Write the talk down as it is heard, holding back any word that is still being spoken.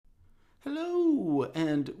Hello,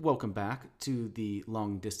 and welcome back to the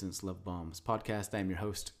Long Distance Love Bombs podcast. I am your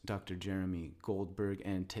host, Dr. Jeremy Goldberg,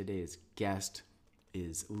 and today's guest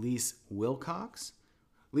is Leisse Wilcox.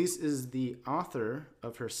 Leisse is the author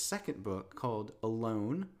of her second book called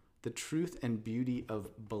Alone, The Truth and Beauty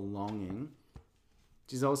of Belonging.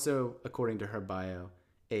 She's also, according to her bio,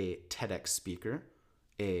 a TEDx speaker,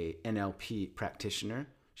 a NLP practitioner.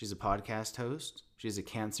 She's a podcast host. She's a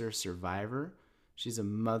cancer survivor. She's a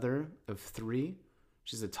mother of 3.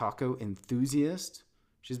 She's a taco enthusiast.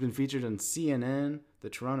 She's been featured on CNN, the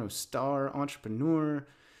Toronto Star, Entrepreneur.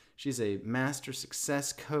 She's a master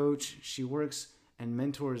success coach. She works and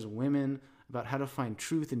mentors women about how to find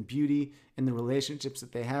truth and beauty in the relationships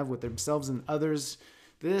that they have with themselves and others.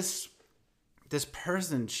 This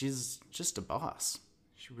person, she's just a boss.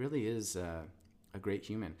 She really is a great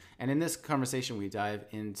human. And in this conversation, we dive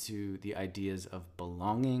into the ideas of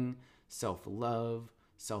belonging, self-love,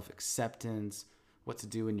 self-acceptance, what to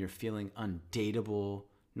do when you're feeling undateable,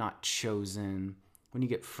 not chosen, when you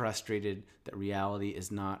get frustrated that reality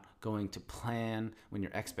is not going to plan, when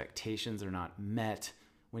your expectations are not met,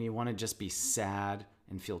 when you want to just be sad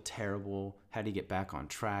and feel terrible. How do you get back on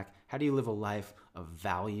track? How do you live a life of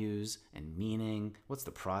values and meaning? What's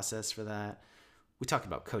the process for that? We talked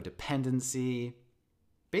about codependency,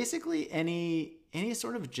 basically any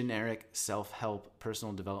sort of generic self-help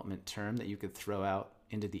personal development term that you could throw out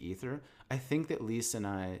into the ether. I think that Leisse and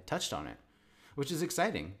I touched on it, which is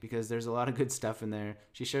exciting because there's a lot of good stuff in there.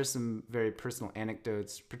 She shares some very personal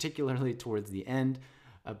anecdotes, particularly towards the end,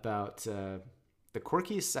 about the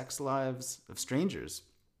quirky sex lives of strangers.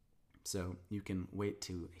 So you can wait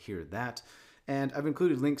to hear that. And I've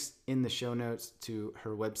included links in the show notes to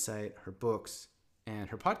her website, her books, and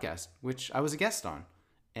her podcast, which I was a guest on.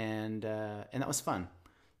 And that was fun.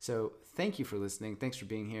 So thank you for listening. Thanks for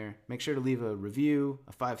being here. Make sure to leave a review,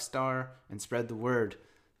 a 5-star, and spread the word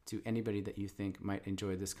to anybody that you think might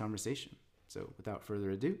enjoy this conversation. So without further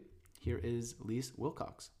ado, here is Leisse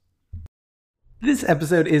Wilcox. This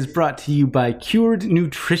episode is brought to you by Cured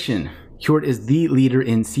Nutrition. Cured is the leader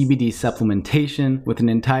in CBD supplementation with an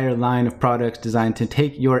entire line of products designed to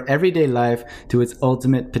take your everyday life to its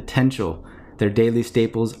ultimate potential. Their daily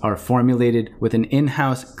staples are formulated with an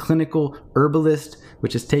in-house clinical herbalist,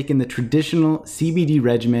 which has taken the traditional CBD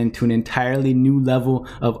regimen to an entirely new level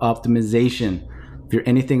of optimization. If you're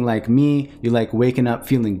anything like me, you like waking up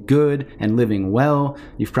feeling good and living well.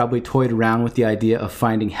 You've probably toyed around with the idea of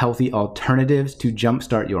finding healthy alternatives to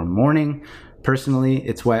jumpstart your morning. Personally,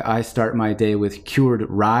 it's why I start my day with Cured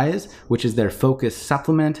Rise, which is their focus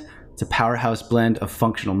supplement. It's a powerhouse blend of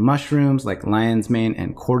functional mushrooms like lion's mane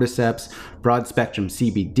and cordyceps, broad-spectrum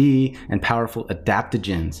CBD, and powerful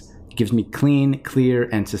adaptogens. It gives me clean, clear,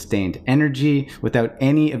 and sustained energy without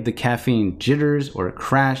any of the caffeine jitters or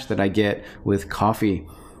crash that I get with coffee.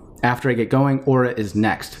 After I get going, Aura is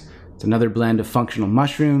next. It's another blend of functional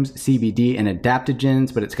mushrooms, CBD, and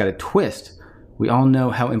adaptogens, but it's got a twist. We all know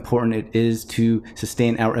how important it is to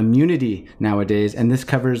sustain our immunity nowadays, and this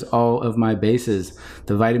covers all of my bases.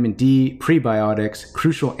 The vitamin D, prebiotics,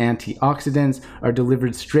 crucial antioxidants are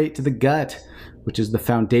delivered straight to the gut, which is the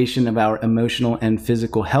foundation of our emotional and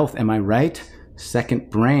physical health. Am I right? Second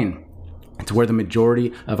brain. It's where the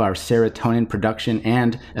majority of our serotonin production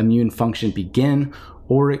and immune function begin,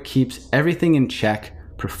 or it keeps everything in check,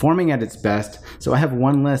 performing at its best, so I have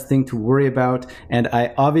one less thing to worry about, and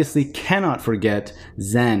I obviously cannot forget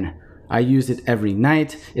Zen. I use it every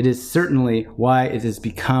night. It is certainly why it has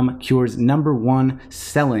become Cure's #1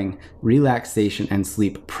 selling relaxation and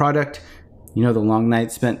sleep product. You know the long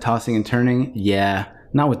nights spent tossing and turning? Yeah,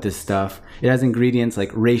 not with this stuff. It has ingredients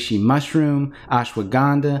like reishi mushroom,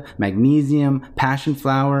 ashwagandha, magnesium, passion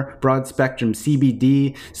flower, broad spectrum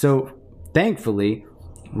CBD, so thankfully,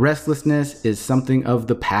 restlessness is something of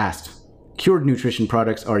the past. Cured Nutrition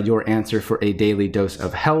products are your answer for a daily dose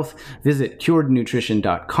of health. Visit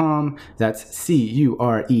curednutrition.com. That's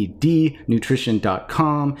CURED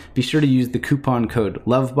nutrition.com. Be sure to use the coupon code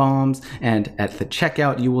LOVEBOMBS, and at the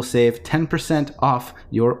checkout, you will save 10% off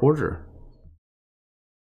your order.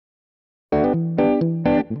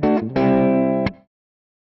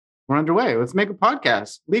 We're underway. Let's make a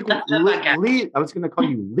podcast. Leak. I was going to call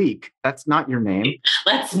you Leak. That's not your name.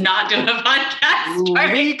 Let's not do a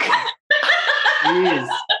podcast. Leak. Jeez.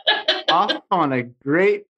 Off on a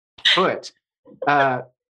great foot.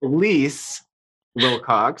 Leisse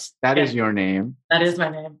Wilcox. That is your name. That is my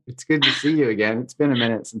name. It's good to see you again. It's been a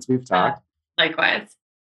minute since we've talked. Likewise.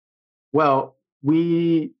 Well,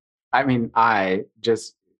 I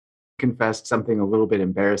just confessed something a little bit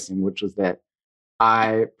embarrassing, which was that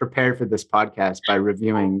I prepared for this podcast by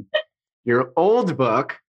reviewing your old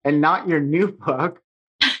book, and not your new book,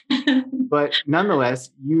 but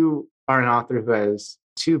nonetheless, you are an author who has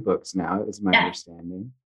 2 books now, is my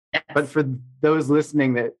understanding. Yes. But for those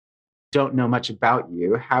listening that don't know much about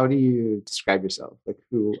you, how do you describe yourself? Like,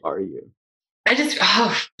 who are you?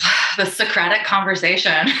 The Socratic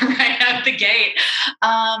conversation right out the gate.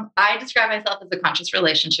 I describe myself as a conscious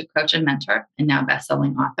relationship coach and mentor, and now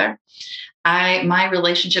best-selling author. My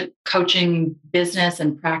relationship coaching business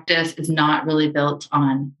and practice is not really built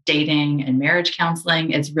on dating and marriage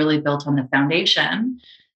counseling. It's really built on the foundation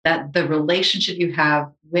that the relationship you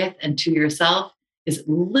have with and to yourself is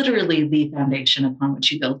literally the foundation upon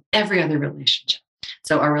which you build every other relationship.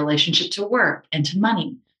 So our relationship to work and to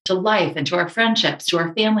money, to life and to our friendships, to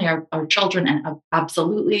our family, our children, and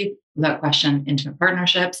absolutely, without question, intimate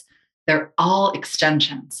partnerships, they're all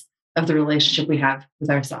extensions of the relationship we have with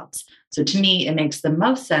ourselves. So to me, it makes the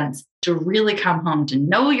most sense to really come home to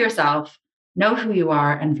know yourself, know who you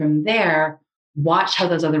are, and from there, watch how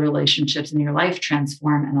those other relationships in your life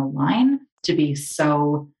transform and align to be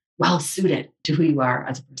so well suited to who you are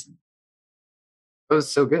as a person. That was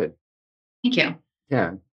so good. Thank you.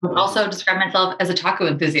 Yeah. I would also describe myself as a taco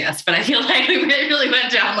enthusiast, but I feel like we really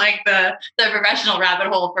went down like the professional rabbit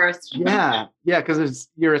hole first. Yeah, because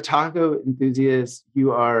you're a taco enthusiast,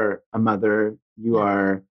 you are a mother, you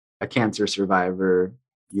are a cancer survivor,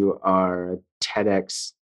 you are a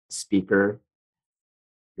TEDx speaker,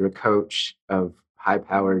 you're a coach of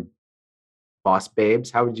high-powered boss babes.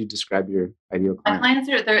 How would you describe your ideal client? My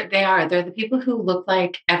clients they're the people who look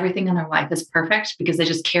like everything in their life is perfect because they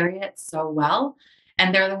just carry it so well.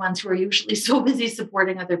 And they're the ones who are usually so busy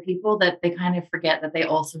supporting other people that they kind of forget that they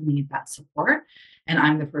also need that support. And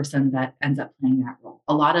I'm the person that ends up playing that role.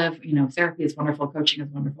 A lot of, therapy is wonderful, coaching is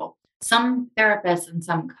wonderful. Some therapists and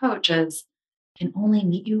some coaches can only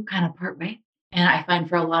meet you kind of part way. And I find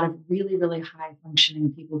for a lot of really, really high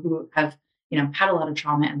functioning people who have, had a lot of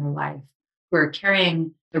trauma in their life, who are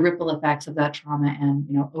carrying the ripple effects of that trauma and,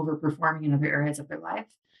 overperforming in other areas of their life,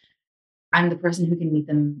 I'm the person who can meet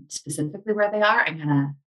them specifically where they are and kind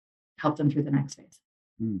of help them through the next phase.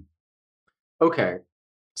 Okay.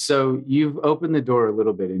 So you've opened the door a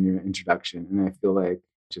little bit in your introduction, and I feel like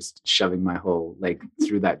just shoving my whole leg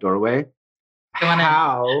through that doorway.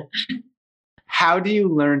 How do you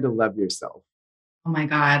learn to love yourself? Oh my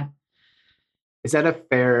God. Is that a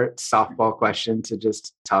fair softball question to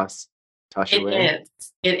just toss your way?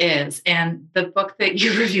 It is. And the book that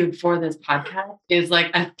you reviewed for this podcast is like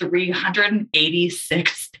a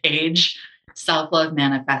 386-page self-love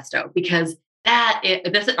manifesto, because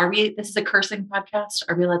this is a cursing podcast.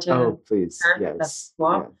 Are we allowed to? Oh, please. Yes.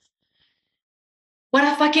 What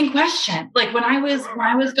a fucking question. Like when I was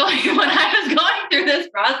going through this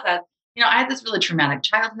process, I had this really traumatic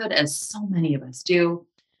childhood, as so many of us do.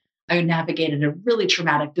 I navigated a really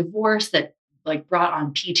traumatic divorce that like brought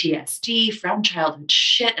on PTSD from childhood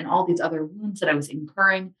shit and all these other wounds that I was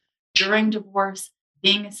incurring during divorce,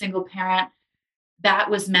 being a single parent.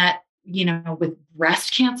 That was met, with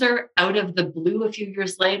breast cancer out of the blue a few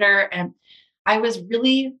years later. And I was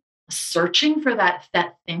really searching for that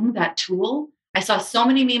thing, that tool. I saw so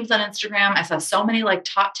many memes on Instagram. I saw so many like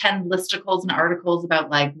top 10 listicles and articles about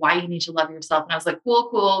like why you need to love yourself. And I was like,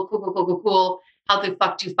 cool. How the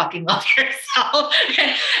fuck do you fucking love yourself?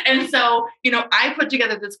 And so, I put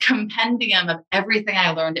together this compendium of everything I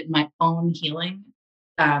learned in my own healing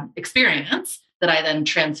experience that I then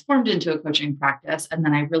transformed into a coaching practice. And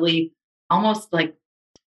then I really almost like,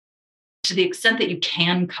 to the extent that you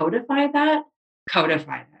can codify that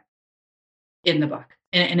in the book.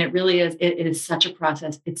 And it really is, it is such a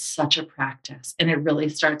process. It's such a practice. And it really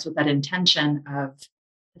starts with that intention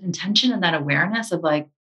and that awareness of like,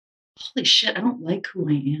 holy shit, I don't like who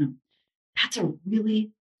I am. That's a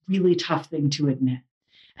really, really tough thing to admit.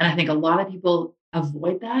 And I think a lot of people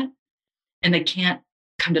avoid that and they can't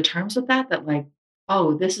come to terms with that like,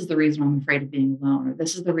 oh, this is the reason I'm afraid of being alone, or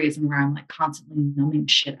this is the reason where I'm like constantly numbing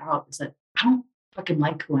shit out, is that I don't fucking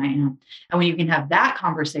like who I am. And when you can have that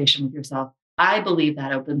conversation with yourself, I believe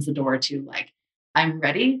that opens the door to like, I'm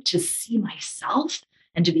ready to see myself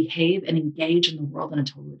and to behave and engage in the world in a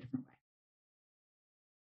totally different way.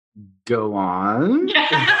 Go on.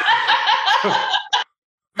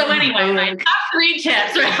 So anyway, my top 3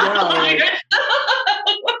 tips.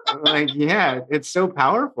 It's so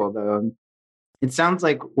powerful though. It sounds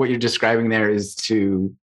like what you're describing there is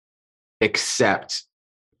to accept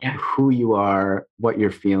who you are, what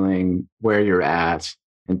you're feeling, where you're at,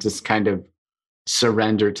 and just kind of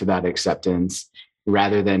surrender to that acceptance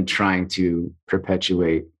rather than trying to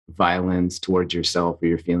perpetuate violence towards yourself or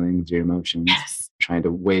your feelings, your emotions. Yes. Trying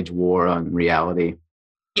to wage war on reality.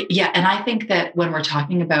 Yeah. And I think that when we're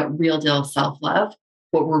talking about real deal self-love,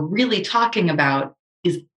 what we're really talking about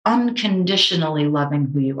is unconditionally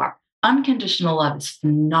loving who you are. Unconditional love is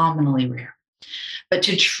phenomenally rare. But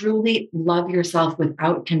to truly love yourself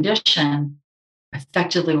without condition,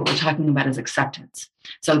 effectively what we're talking about is acceptance.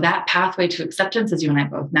 So that pathway to acceptance, as you and I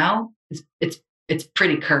both know, is it's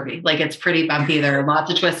pretty curvy. Like it's pretty bumpy. There are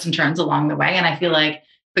lots of twists and turns along the way. And I feel like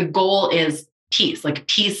the goal is peace. Like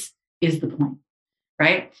peace is the point,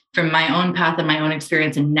 right? From my own path and my own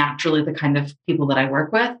experience, and naturally the kind of people that I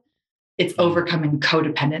work with, it's overcoming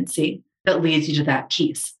codependency that leads you to that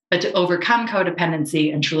peace. But to overcome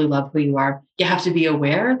codependency and truly love who you are, you have to be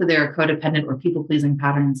aware that there are codependent or people pleasing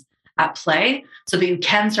patterns at play so that you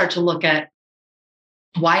can start to look at,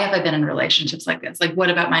 why have I been in relationships like this? Like, what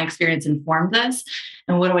about my experience informed this?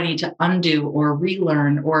 And what do I need to undo or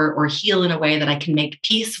relearn or heal in a way that I can make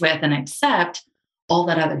peace with and accept all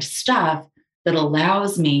that other stuff that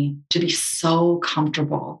allows me to be so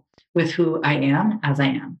comfortable with who I am as I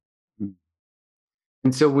am.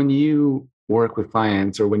 And so when you work with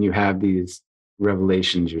clients or when you have these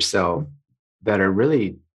revelations yourself that are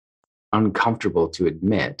really uncomfortable to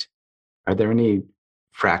admit, are there any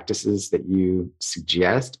practices that you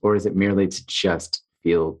suggest, or is it merely to just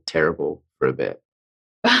feel terrible for a bit?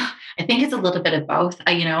 I think it's a little bit of both.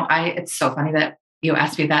 It's so funny that you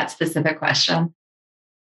asked me that specific question.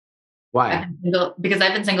 Why? Because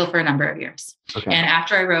I've been single for a number of years. Okay. And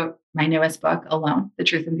after I wrote my newest book, Alone, The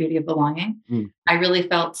Truth and Beauty of Belonging, I really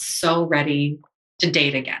felt so ready to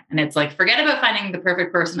date again. And it's like, forget about finding the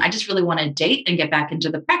perfect person. I just really want to date and get back into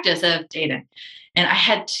the practice of dating. And I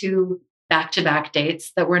had 2 back-to-back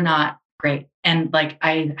dates that were not great. And like,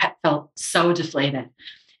 I felt so deflated.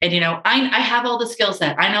 And, I have all the skill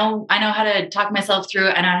set. I know how to talk myself through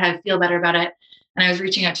it. I know how to feel better about it. And I was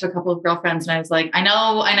reaching out to a couple of girlfriends and I was like, I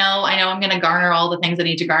know I'm going to garner all the things I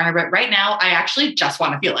need to garner. But right now, I actually just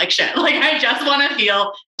want to feel like shit. Like I just want to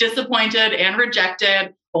feel disappointed and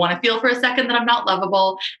rejected. I want to feel for a second that I'm not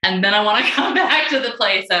lovable. And then I want to come back to the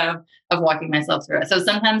place of walking myself through it. So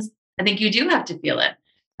sometimes I think you do have to feel it.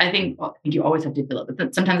 I think you always have to feel it.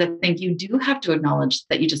 But sometimes I think you do have to acknowledge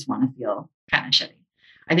that you just want to feel kind of shitty.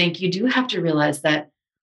 I think you do have to realize that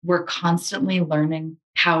we're constantly learning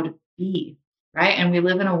how to be. Right. And we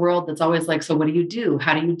live in a world that's always like, so what do you do?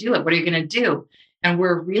 How do you do it? What are you going to do? And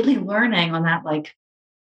we're really learning on that, like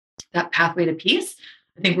that pathway to peace.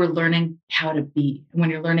 I think we're learning how to be. And when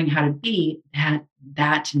you're learning how to be,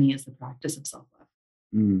 that to me is the practice of self-love.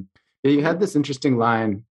 Yeah, you had this interesting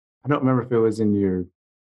line. I don't remember if it was in your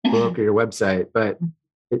book or your website, but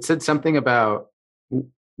it said something about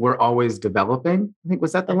we're always developing. I think,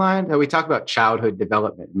 was that the line that we talk about childhood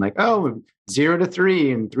development and like, 0 to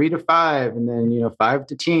 3 and 3 to 5 and then, 5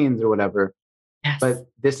 to teens or whatever. Yes. But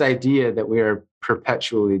this idea that we are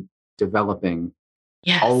perpetually developing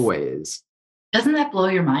always. Doesn't that blow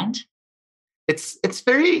your mind? It's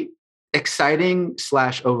very exciting /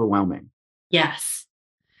 overwhelming. Yes.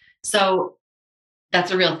 So that's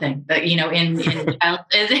a real thing that, in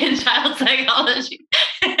child psychology,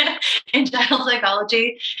 in child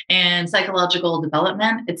psychology and psychological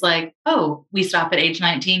development, it's like, we stop at age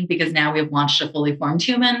 19 because now we've launched a fully formed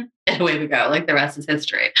human and away we go. Like the rest is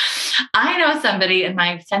history. I know somebody in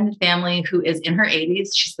my extended family who is in her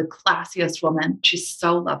 80s. She's the classiest woman. She's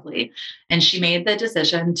so lovely. And she made the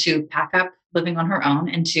decision to pack up living on her own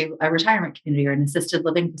into a retirement community or an assisted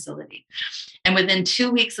living facility. And within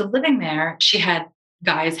 2 weeks of living there, she had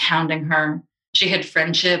guys hounding her. She had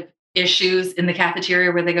friendship issues in the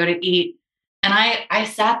cafeteria where they go to eat. And I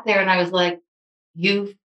sat there and I was like,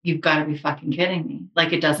 you've got to be fucking kidding me.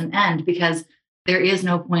 Like it doesn't end because there is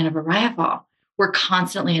no point of arrival. We're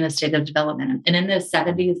constantly in a state of development. And in the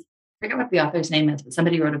 70s, I forget what the author's name is, but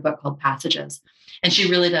somebody wrote a book called Passages. And she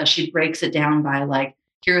really does. She breaks it down by like,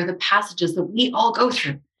 here are the passages that we all go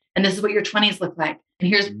through. And this is what your 20s look like. And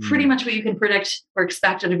here's pretty much what you can predict or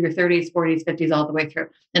expect out of your 30s, 40s, 50s, all the way through.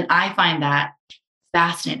 And I find that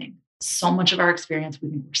fascinating. So much of our experience, we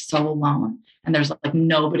think we're so alone. And there's like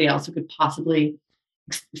nobody else who could possibly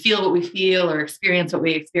feel what we feel or experience what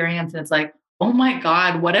we experience. And it's like, oh my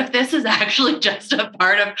God, what if this is actually just a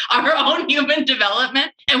part of our own human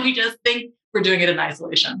development? And we just think we're doing it in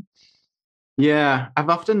isolation. Yeah. I've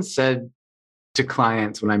often said to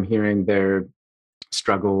clients when I'm hearing their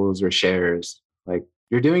struggles or shares, like,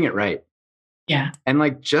 you're doing it right. Yeah. And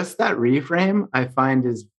like just that reframe I find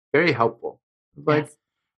is very helpful. Like,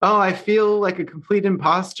 I feel like a complete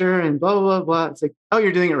imposter and blah, blah, blah. It's like,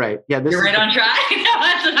 you're doing it right. Yeah. You're right on track.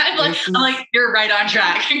 I'm like, you're right on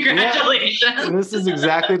track. Congratulations. Yeah. This is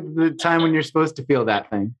exactly the time when you're supposed to feel that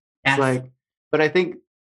thing. Yes. It's like, but I think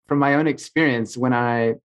from my own experience, when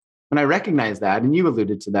I recognize that, and you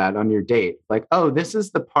alluded to that on your date, like, oh, this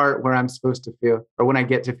is the part where I'm supposed to feel, or when I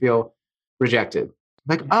get to feel rejected.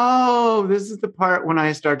 Like, oh, this is the part when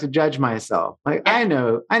I start to judge myself. Like, Yeah.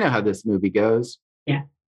 I know how this movie goes. Yeah.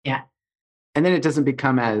 Yeah. And then it doesn't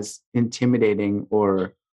become as intimidating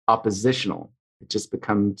or oppositional. It just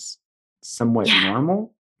becomes somewhat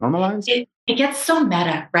normalized. It gets so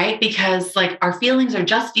meta, right? Because like our feelings are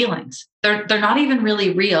just feelings. They're not even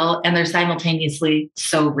really real, and they're simultaneously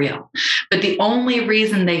so real. But the only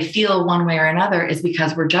reason they feel one way or another is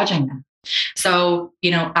because we're judging them. So,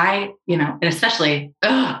 and especially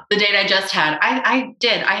the date I just had,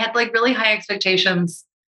 I had like really high expectations.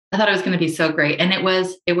 I thought it was going to be so great. And it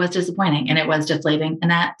was disappointing, and it was deflating,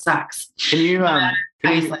 and that sucks. Can you,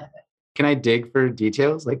 can I dig for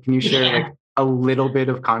details? Like, can you share like a little bit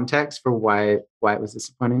of context for why it was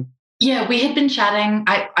disappointing? Yeah, we had been chatting.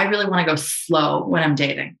 I really want to go slow when I'm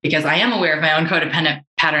dating because I am aware of my own codependent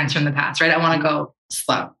patterns from the past, right? I want to go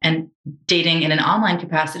slow, and dating in an online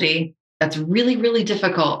capacity, that's really, really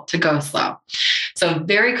difficult to go slow. So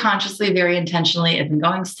very consciously, very intentionally, I've been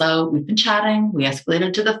going slow. We've been chatting. We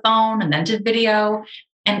escalated to the phone and then to video.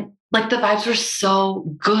 And like the vibes were so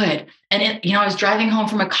good. And I was driving home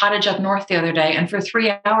from a cottage up north the other day, and for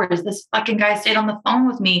 3 hours, this fucking guy stayed on the phone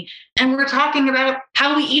with me. And we're talking about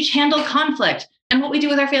how we each handle conflict and what we do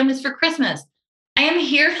with our families for Christmas. I am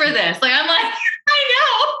here for this. Like, I'm like, I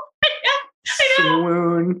know.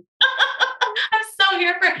 Swoon. I'm so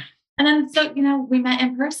here for it. And then, so, we met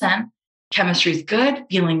in person. Chemistry's good,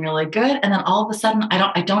 feeling really good. And then all of a sudden,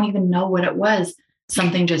 I don't even know what it was.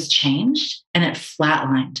 Something just changed and it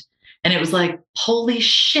flatlined. And it was like, holy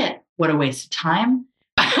shit, what a waste of time.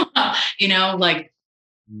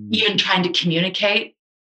 Even trying to communicate.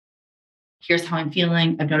 Here's how I'm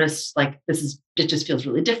feeling. I've noticed like it just feels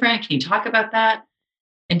really different. Can you talk about that?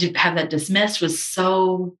 And to have that dismissed was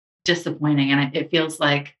so disappointing. And it feels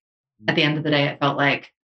like at the end of the day, it felt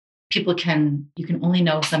like you can only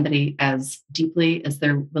know somebody as deeply as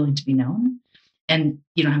they're willing to be known. And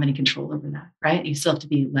you don't have any control over that, right? You still have to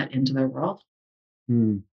be let into their world.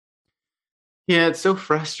 Yeah, it's so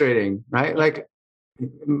frustrating, right? Like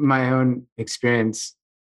my own experience,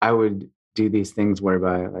 I would do these things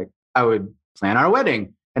whereby like I would plan our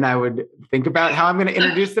wedding and I would think about how I'm going to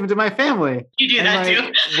introduce them to my family. You do that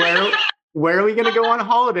too. Where are we going to go on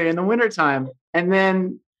holiday in the wintertime? And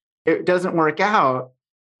then it doesn't work out.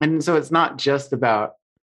 And so it's not just about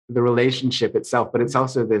the relationship itself, but it's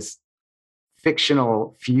also this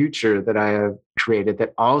fictional future that I have created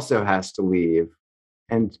that also has to leave.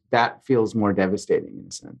 And that feels more devastating in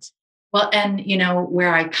a sense. Well, and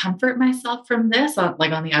where I comfort myself from this,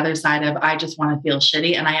 like on the other side of, I just want to feel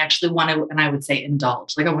shitty. And I actually want to, and I would say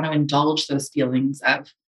indulge, like I want to indulge those feelings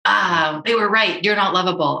of, they were right. You're not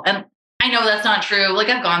lovable. And I know that's not true. Like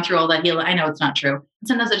I've gone through all that healing. I know it's not true. And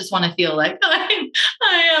sometimes I just want to feel like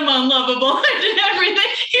I am unlovable. I did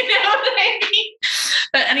everything. You know what I mean?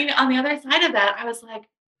 But on the other side of that, I was like,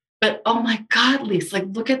 but oh my God, Leisse, like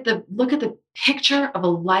look at the picture of a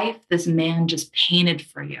life this man just painted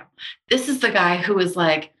for you. This is the guy who is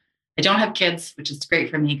like, I don't have kids, which is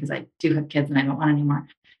great for me because I do have kids and I don't want any more.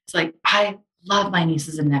 It's like, I love my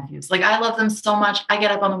nieces and nephews. Like I love them so much. I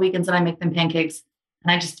get up on the weekends and I make them pancakes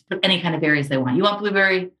and I just put any kind of berries they want. You want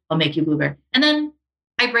blueberry? I'll make you blueberry. And then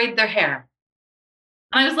I braid their hair.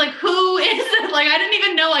 And I was like, who is it? Like, I didn't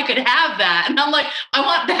even know I could have that. And I'm like, I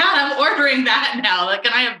want that. I'm ordering that now. Like,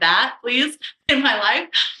 can I have that, please, in my life?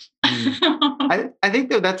 I think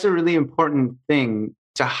that that's a really important thing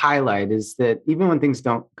to highlight is that even when things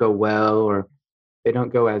don't go well or they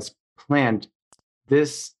don't go as planned,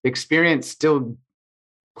 this experience still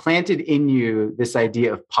planted in you this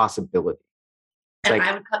idea of possibility. It's and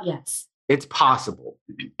I would call, yes. It's possible.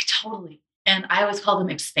 Totally. And I always call them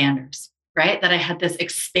expanders. Right? That I had this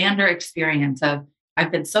expander experience of,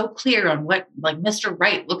 I've been so clear on what like Mr.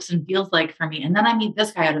 Right looks and feels like for me. And then I meet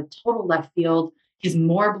this guy out of total left field. He's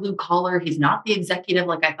more blue collar. He's not the executive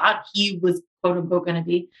like I thought he was quote unquote going to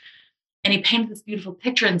be. And he painted this beautiful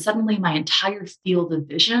picture. And suddenly my entire field of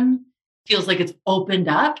vision feels like it's opened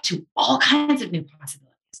up to all kinds of new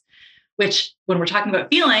possibilities, which when we're talking about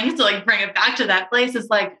feelings, to like bring it back to that place is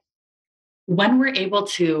like when we're able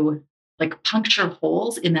to like puncture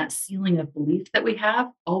holes in that ceiling of belief that we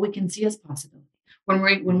have, all we can see is possibility. When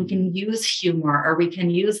we can use humor or we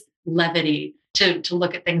can use levity to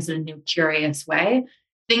look at things in a new, curious way,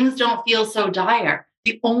 things don't feel so dire.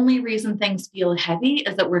 The only reason things feel heavy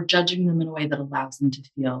is that we're judging them in a way that allows them to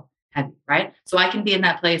feel heavy, right? So I can be in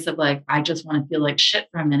that place of like, I just want to feel like shit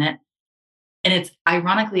for a minute. And it's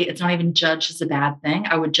ironically, it's not even judged as a bad thing.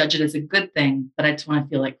 I would judge it as a good thing, but I just want to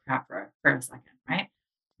feel like crap for a second, right?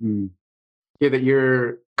 Yeah, that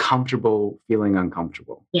you're comfortable feeling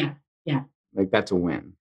uncomfortable. Yeah. Yeah. Like that's a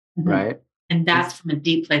win, right? And that's from a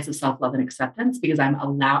deep place of self-love and acceptance, because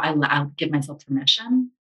I give myself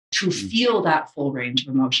permission to feel that full range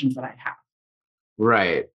of emotions that I have.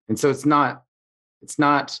 Right. And so it's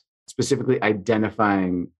not specifically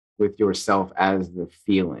identifying with yourself as the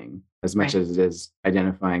feeling as much as it is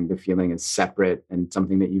identifying the feeling as separate and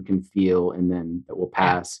something that you can feel and then that will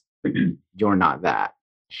pass. But you're not that.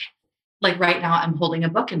 Like right now, I'm holding a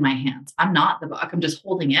book in my hands. I'm not the book. I'm just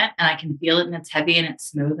holding it, and I can feel it, and it's heavy and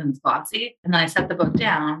it's smooth and it's glossy. And then I set the book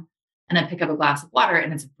down and I pick up a glass of water,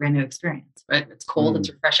 and it's a brand new experience, right? It's cold,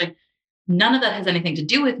 it's refreshing. None of that has anything to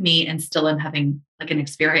do with me, and still I'm having like an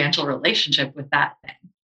experiential relationship with that thing.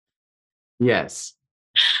 Yes,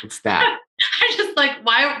 it's that. I just like,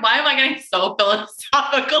 why am I getting so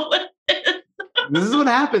philosophical with this? This is what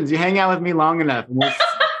happens. You hang out with me long enough, and we'll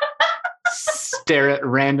stare at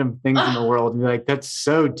random things in the world and be like, that's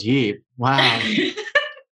so deep. Wow.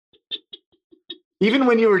 Even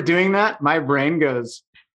when you were doing that, my brain goes,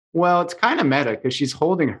 well, it's kind of meta because she's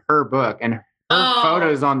holding her book and her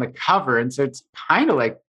photo's on the cover. And so it's kind of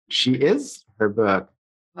like she is her book.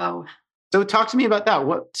 Wow. So talk to me about that.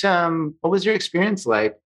 What was your experience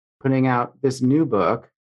like putting out this new book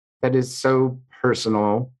that is so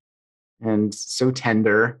personal and so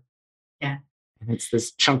tender? Yeah. And it's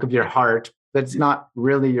this chunk of your heart that's not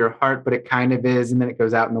really your heart, but it kind of is. And then it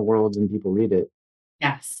goes out in the world and people read it.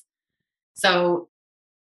 Yes. So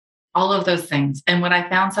all of those things. And what I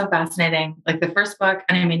found so fascinating, like the first book,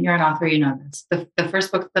 and I mean, you're an author, you know this, the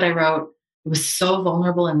first book that I wrote, it was so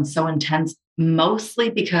vulnerable and so intense, mostly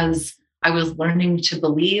because I was learning to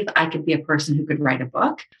believe I could be a person who could write a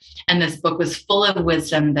book. And this book was full of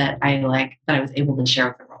wisdom that I was able to share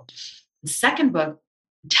with the world. The second book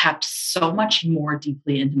tapped so much more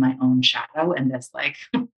deeply into my own shadow and this like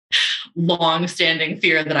long-standing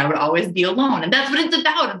fear that I would always be alone. And that's what it's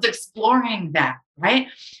about. It's exploring that, right?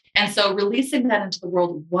 And so releasing that into the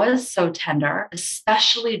world was so tender,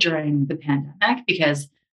 especially during the pandemic, because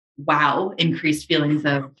increased feelings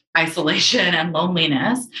of isolation and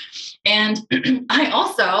loneliness. And I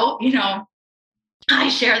also, I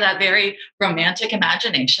share that very romantic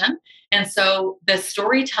imagination. And so the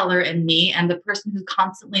storyteller in me and the person who's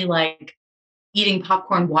constantly like eating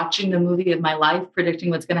popcorn, watching the movie of my life, predicting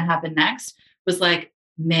what's going to happen next, was like,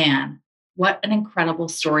 man, what an incredible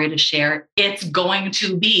story to share it's going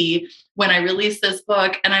to be when I release this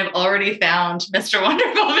book. And I've already found Mr.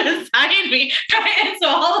 Wonderful beside me, right? And so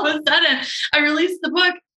all of a sudden I released the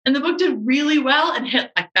book, and the book did really well and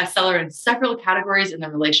hit like bestseller in several categories in the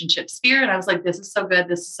relationship sphere. And I was like, this is so good.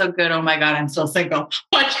 This is so good. Oh my God, I'm still single.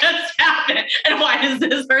 What just happened? And why does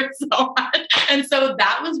this hurt so much? And so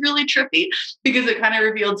that was really trippy because it kind of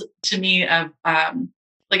revealed to me of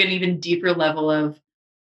like an even deeper level of,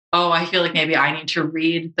 I feel like maybe I need to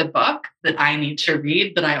read the book that I need to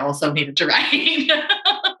read that I also needed to write.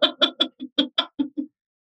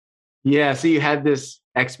 Yeah. So you had this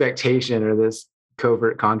expectation or this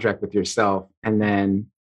covert contract with yourself, and then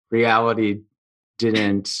reality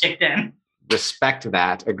didn't respect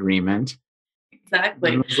that agreement.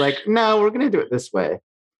 Exactly. And it was like, no, we're going to do it this way.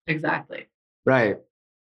 Exactly. Right.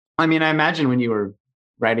 I mean, I imagine when you were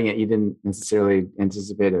writing it, you didn't necessarily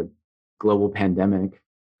anticipate a global pandemic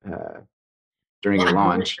during your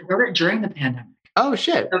launch. I wrote it during the pandemic. Oh,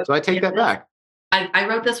 shit. So I take that back. I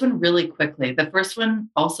wrote this one really quickly. The first one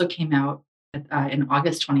also came out in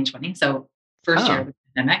August 2020. So first year of the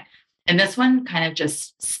pandemic. And this one kind of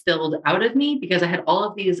just spilled out of me because I had all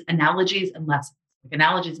of these analogies and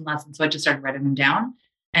lessons. So I just started writing them down,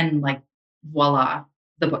 and like, voila,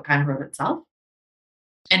 the book kind of wrote itself.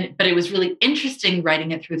 But it was really interesting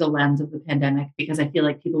writing it through the lens of the pandemic, because I feel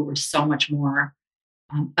like people were so much more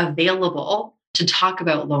available to talk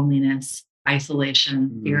about loneliness,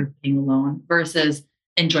 isolation, fear of being alone versus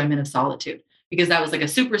enjoyment of solitude, because that was like a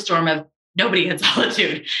superstorm of nobody had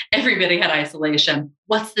solitude. Everybody had isolation.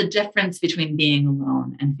 What's the difference between being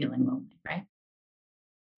alone and feeling lonely, right?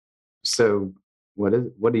 So what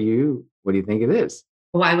do you think it is?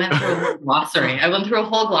 Well, I went through a whole glossary. I went through a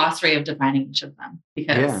whole glossary of defining each of them,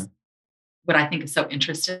 because what I think is so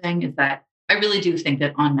interesting is that I really do think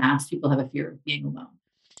that en masse people have a fear of being alone.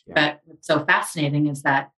 Yeah. But what's so fascinating is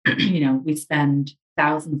that, we spend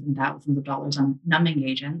thousands and thousands of dollars on numbing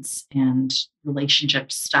agents and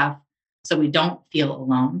relationship stuff so we don't feel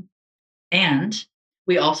alone. And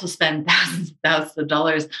we also spend thousands of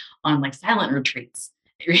dollars on like silent retreats,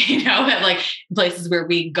 at like places where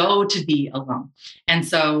we go to be alone. And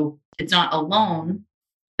so It's not alone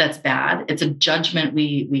that's bad. It's a judgment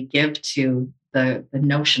we give to the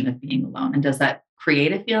notion of being alone. And does that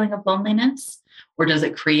create a feeling of loneliness, or does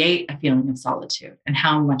it create a feeling of solitude? And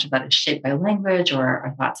how much of that is shaped by language or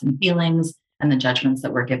our thoughts and feelings and the judgments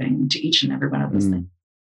that we're giving to each and every one of those things.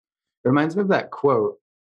 It reminds me of that quote,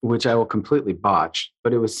 which I will completely botch,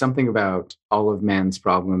 but it was something about all of man's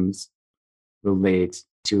problems relate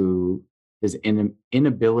to his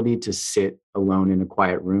inability to sit alone in a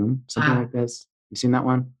quiet room, something like this. You seen that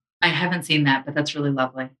one? I haven't seen that, but that's really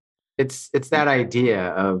lovely. It's that idea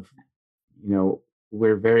of,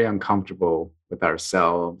 we're very uncomfortable with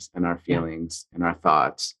ourselves and our feelings and our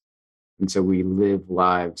thoughts. And so we live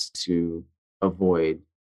lives to avoid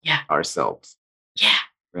ourselves. Yeah.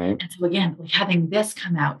 Right. And so again, like having this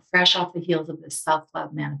come out fresh off the heels of this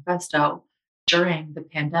self-love manifesto during the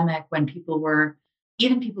pandemic, when people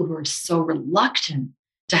who were so reluctant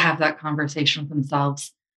to have that conversation with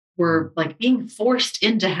themselves were like being forced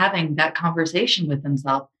into having that conversation with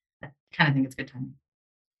themselves. I kind of think it's good timing.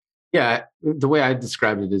 Yeah. The way I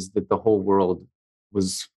described it is that the whole world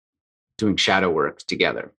was doing shadow work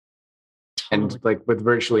together. Totally. And like with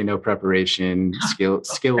virtually no preparation,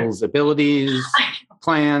 skills, abilities,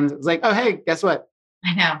 plans. It's like, oh, hey, guess what?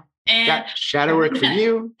 I know. And shadow work for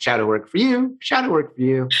you, shadow work for you, shadow work for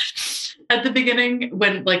you. At the beginning,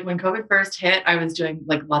 when COVID first hit, I was doing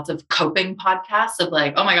like lots of coping podcasts of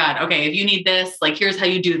like, oh my God, okay, if you need this, like, here's how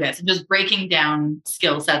you do this, and just breaking down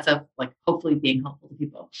skill sets of like hopefully being helpful to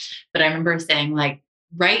people. But I remember saying like,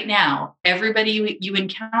 right now, everybody you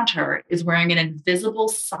encounter is wearing an invisible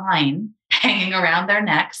sign hanging around their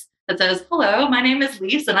necks that says, hello, my name is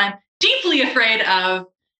Leisse, and I'm deeply afraid of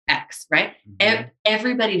X, right? Mm-hmm.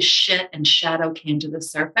 Everybody's shit and shadow came to the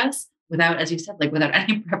surface without, as you said, like without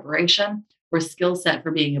any preparation or skill set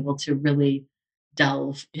for being able to really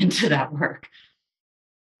delve into that work.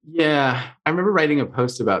 Yeah. I remember writing a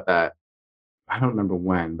post about that. I don't remember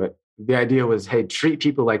when, but the idea was, hey, treat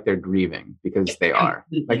people like they're grieving, because they are.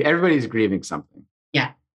 Like everybody's grieving something.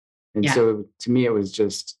 Yeah. And so to me, it was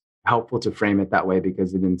just helpful to frame it that way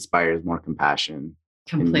because it inspires more compassion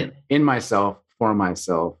in myself, for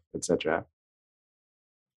myself, etc.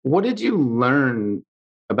 What did you learn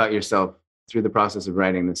about yourself through the process of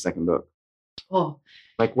writing the second book? Oh,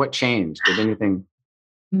 like what changed? Did anything?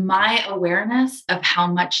 My awareness of how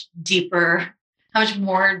much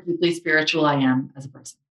more deeply spiritual I am as a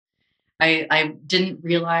person. I didn't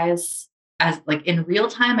realize, as like in real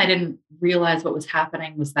time, I didn't realize what was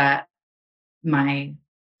happening was that my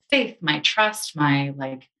faith, my trust, my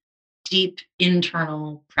like deep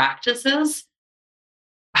internal practices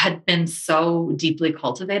had been so deeply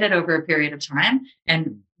cultivated over a period of time.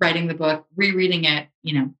 And writing the book, rereading it,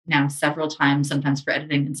 now several times, sometimes for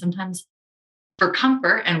editing and sometimes for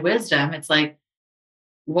comfort and wisdom, it's like,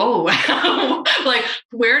 whoa, like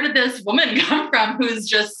where did this woman come from who's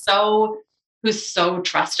so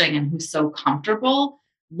trusting and who's so comfortable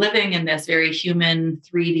living in this very human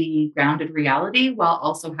 3D grounded reality while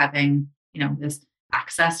also having, this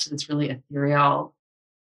access to this really ethereal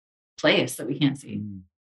place that we can't see.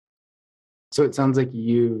 So it sounds like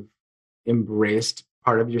you've embraced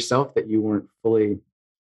part of yourself that you weren't fully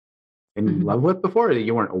in love with before, or that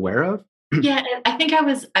you weren't aware of. Yeah, I think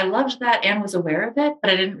I loved that and was aware of it, but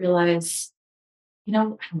I didn't realize,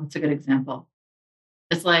 what's a good example?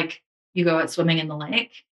 It's like you go out swimming in the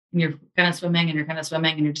lake and you're kind of swimming and you're kind of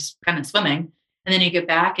swimming and you're just kind of swimming. And then you get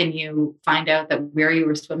back and you find out that where you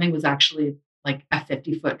were swimming was actually like a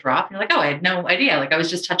 50-foot drop. And you're like, oh, I had no idea. Like I was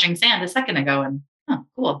just touching sand a second ago and oh,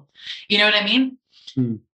 cool. You know what I mean?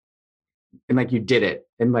 And like you did it.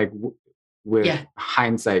 And like with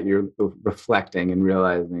hindsight, you're reflecting and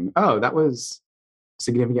realizing, oh, that was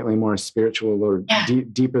significantly more spiritual or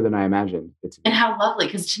deeper than I imagined. And how lovely,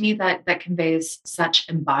 because to me that conveys such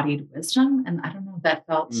embodied wisdom. And I don't know, that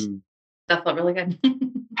felt really good.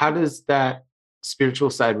 How does that spiritual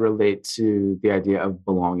side relate to the idea of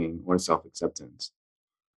belonging or self-acceptance?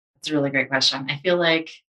 That's a really great question. I feel like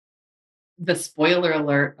the spoiler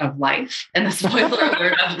alert of life and the spoiler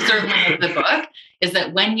alert of certainly of the book is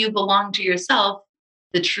that when you belong to yourself,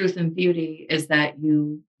 the truth and beauty is that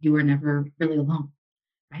you were never really alone,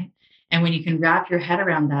 right? And when you can wrap your head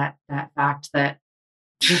around that fact that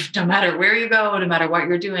no matter where you go, no matter what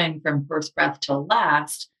you're doing from first breath till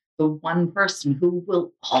last, the one person who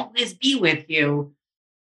will always be with you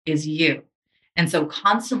is you. And so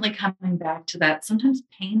constantly coming back to that sometimes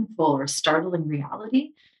painful or startling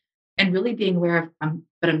reality and really being aware of,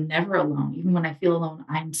 but I'm never alone. Even when I feel alone,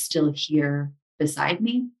 I'm still here beside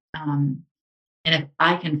me. And if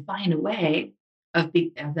I can find a way of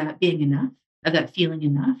that being enough, of that feeling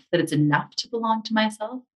enough, that it's enough to belong to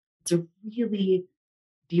myself, It's a really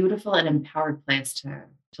beautiful and empowered place to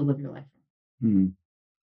live your life in. Hmm.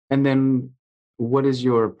 And then what is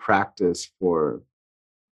your practice for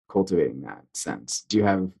cultivating that sense? Do you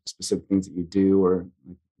have specific things that you do, or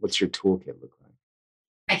like, what's your toolkit look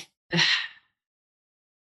like? I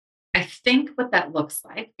I think what that looks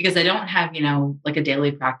like, because I don't have, like a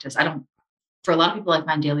daily practice. I don't, for a lot of people, I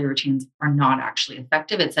find daily routines are not actually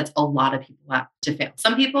effective. It sets a lot of people up to fail.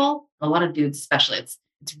 Some people, a lot of dudes especially, it's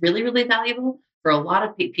really, really valuable. For a lot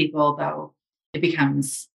of people, though, it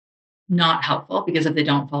becomes not helpful because if they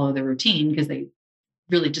don't follow the routine, because they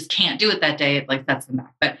really just can't do it that day, it like sets them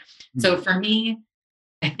back. But so for me,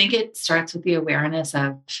 I think it starts with the awareness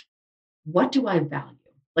of what do I value?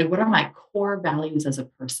 Like, what are my core values as a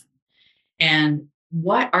person? And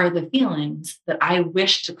what are the feelings that I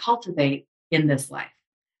wish to cultivate in this life?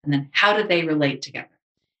 And then how do they relate together?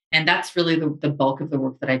 And that's really the bulk of the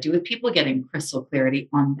work that I do with people, getting crystal clarity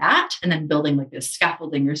on that and then building like this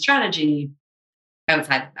scaffolding or strategy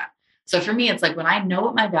outside of that. So for me, it's like when I know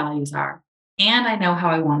what my values are and I know how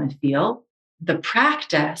I want to feel, the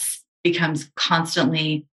practice becomes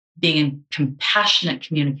constantly being in compassionate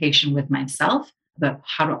communication with myself about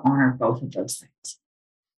how to honor both of those things.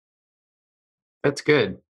 That's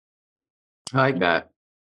good. I like that.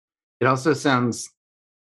 It also sounds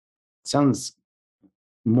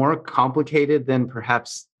more complicated than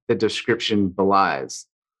perhaps the description belies,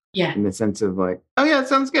 Yeah. in the sense of like, oh yeah, it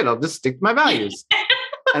sounds good. I'll just stick to my values.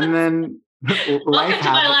 And then life Welcome to my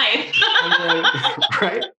happens. life.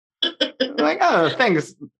 Right? Like, oh,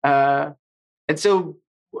 thanks. And so,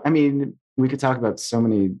 I mean, we could talk about so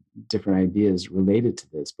many different ideas related to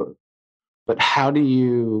this, but how do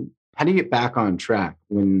you get back on track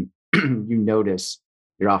when you notice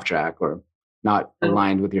you're off track or not Oh,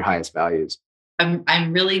 aligned with your highest values?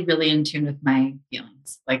 I'm really, really in tune with my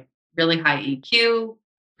feelings, like really high EQ,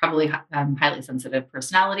 probably highly sensitive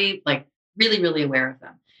personality, like really, really aware of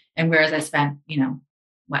them. And whereas I spent,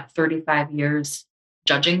 35 years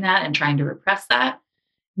judging that and trying to repress that,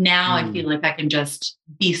 now I feel Mm, like I can just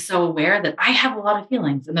be so aware that I have a lot of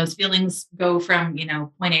feelings and those feelings go from,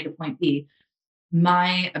 point A to point B.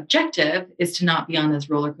 My objective is to not be on this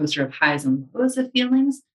roller coaster of highs and lows of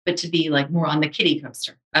feelings, but to be like more on the kiddie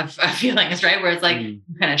coaster of feelings, right? Where it's like mm,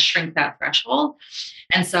 you kind of shrink that threshold.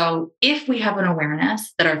 And so if we have an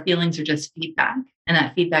awareness that our feelings are just feedback, and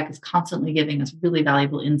that feedback is constantly giving us really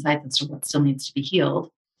valuable insights as to what still needs to be healed,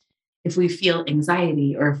 if we feel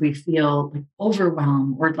anxiety or if we feel like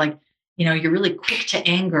overwhelm or like, you're really quick to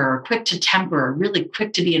anger or quick to temper, or really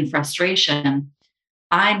quick to be in frustration,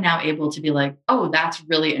 I'm now able to be like, oh, that's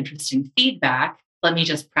really interesting feedback. Let me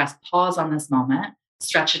just press pause on this moment,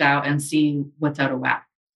 stretch it out and see what's out of whack.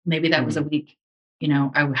 Maybe that was a mm. week,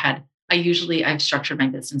 I've structured my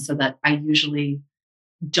business so that I usually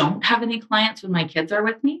don't have any clients when my kids are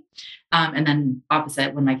with me. And then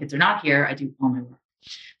opposite, when my kids are not here, I do all my work.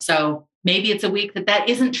 So maybe it's a week that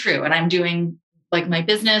isn't true. And I'm doing like my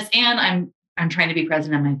business and I'm trying to be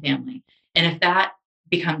present in my family. And if that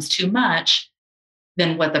becomes too much,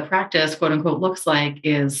 then what the practice, quote unquote, looks like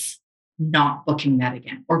is not booking that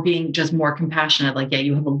again or being just more compassionate. Like, yeah,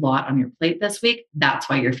 you have a lot on your plate this week. That's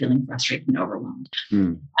why you're feeling frustrated and overwhelmed.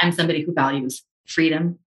 Mm. I'm somebody who values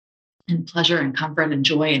freedom and pleasure and comfort and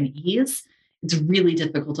joy and ease. It's really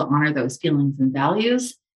difficult to honor those feelings and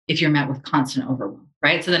values if you're met with constant overwhelm,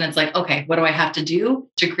 right? So then it's like, okay, what do I have to do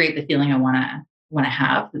to create the feeling I want to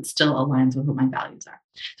have that still aligns with what my values are?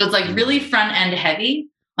 So it's like really Mm. front end heavy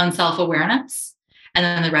on self awareness, and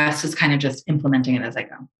then the rest is kind of just implementing it as I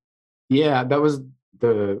go. Yeah, that was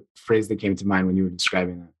the phrase that came to mind when you were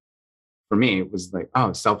describing that. For me, it was like,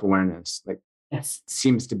 oh, self-awareness, like Yes.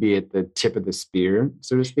 seems to be at the tip of the spear,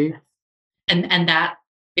 so to speak. And that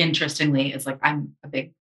interestingly is like I'm a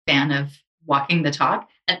big fan of walking the talk.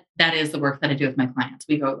 And that is the work that I do with my clients.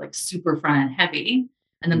 We go like super front end heavy.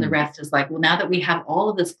 And then the Mm. rest is like, well, now that we have all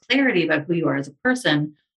of this clarity about who you are as a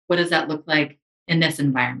person, what does that look like in this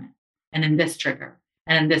environment and in this trigger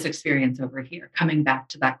and in this experience over here? Coming back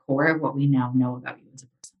to that core of what we now know about you as a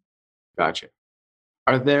person. Gotcha.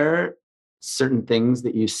 Are there certain things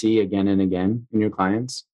that you see again and again in your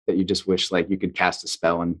clients that you just wish like you could cast a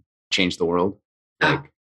spell and change the world? Oh,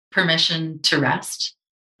 Like, permission to rest,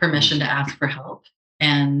 mm, permission to ask for help,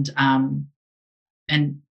 and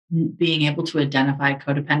being able to identify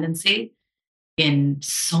codependency in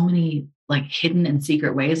so many like hidden and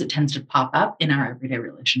secret ways it tends to pop up in our everyday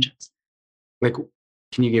relationships. like,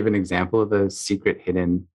 can you give an example of a secret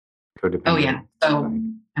hidden Oh yeah. codependent? So Like,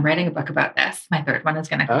 I'm writing a book about this. My third one is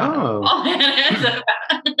going to come out in the oh, fall.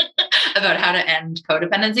 It's about how to end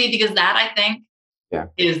codependency because that I think yeah.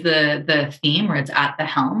 is the theme where it's at the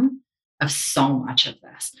helm. of so much of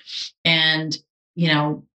this. And,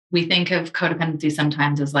 we think of codependency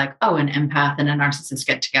sometimes as like, oh, an empath and a narcissist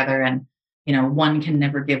get together and, one can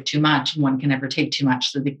never give too much and one can never take too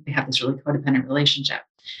much. So they have this really codependent relationship.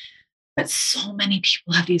 But so many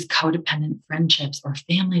people have these codependent friendships or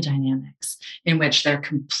family dynamics in which they're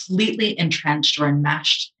completely entrenched or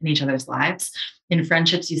enmeshed in each other's lives. In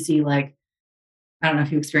friendships, you see, like, I don't know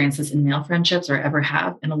if you experience this in male friendships or ever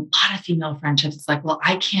have. In a lot of female friendships, it's like, well,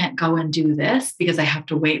 I can't go and do this because I have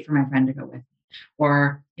to wait for my friend to go with me.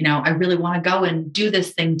 Or, I really want to go and do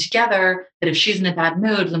this thing together, but if she's in a bad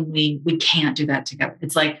mood, then we can't do that together.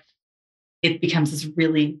 It's like it becomes this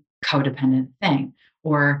really codependent thing.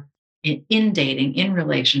 Or in dating, in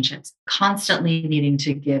relationships, constantly needing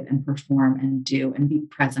to give and perform and do and be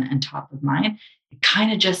present and top of mind, it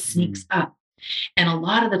kind of just sneaks up. And a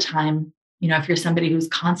lot of the time, if you're somebody who's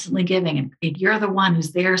constantly giving and you're the one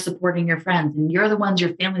who's there supporting your friends and you're the ones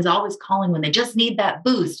your family's always calling when they just need that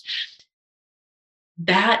boost,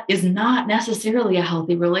 that is not necessarily a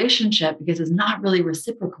healthy relationship because it's not really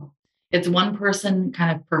reciprocal. It's one person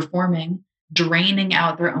kind of performing, draining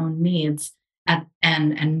out their own needs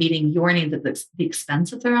and meeting your needs at the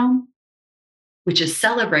expense of their own, which is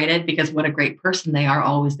celebrated because what a great person they are,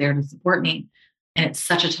 always there to support me. And it's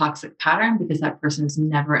such a toxic pattern because that person is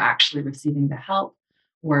never actually receiving the help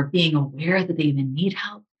or being aware that they even need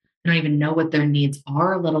help. They don't even know what their needs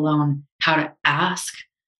are, let alone how to ask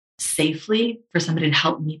safely for somebody to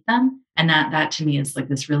help meet them. And that to me is like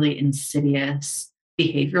this really insidious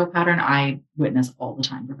behavioral pattern I witness all the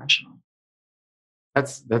time professionally.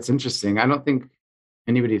 That's interesting. I don't think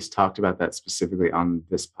anybody's talked about that specifically on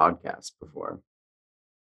this podcast before.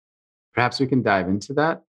 Perhaps we can dive into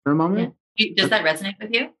that for a moment. Yeah. Does that resonate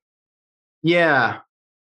with you? Yeah,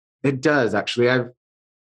 it does actually.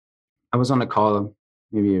 I was on a call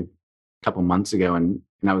maybe a couple months ago and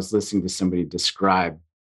I was listening to somebody describe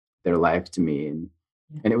their life to me. And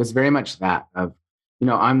it was very much that of,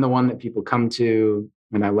 I'm the one that people come to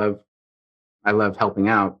and I love helping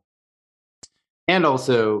out. And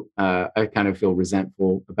also, I kind of feel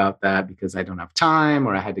resentful about that because I don't have time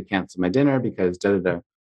or I had to cancel my dinner because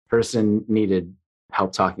person needed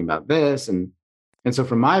help talking about this. And so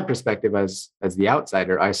from my perspective as the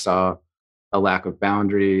outsider, I saw a lack of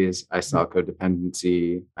boundaries. I saw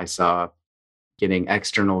codependency. I saw getting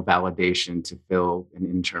external validation to fill an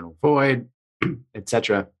internal void,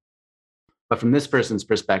 etc. But from this person's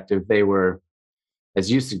perspective, they were, as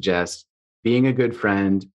you suggest, being a good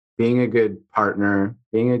friend, being a good partner,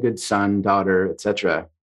 being a good son, daughter, etc.,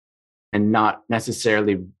 and not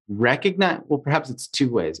necessarily perhaps it's two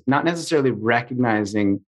ways, not necessarily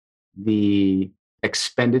recognizing the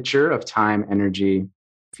expenditure of time, energy,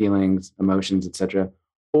 feelings, emotions, etc.,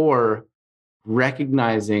 or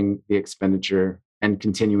recognizing the expenditure and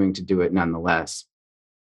continuing to do it nonetheless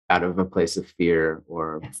out of a place of fear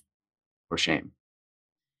or shame.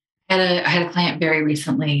 I had a client very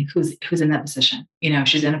recently who's in that position.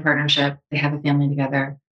 She's in a partnership. They have a family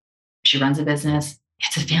together. She runs a business.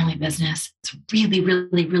 It's a family business. It's a really,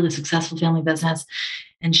 really, really successful family business.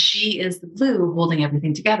 And she is the glue holding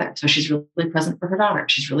everything together. So she's really present for her daughter.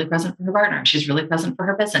 She's really present for her partner. She's really present for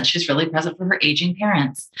her business. She's really present for her aging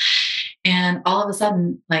parents. And all of a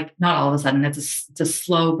sudden, like not all of a sudden, it's a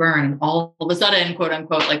slow burn. And all of a sudden, quote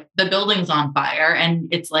unquote, like the building's on fire and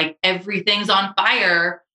it's like everything's on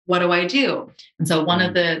fire. What do I do? And so one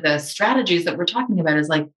of the strategies that we're talking about is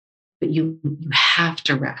like, but you have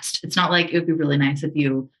to rest. It's not like it would be really nice if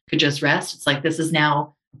you could just rest. It's like this is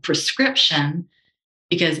now a prescription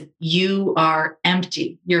because you are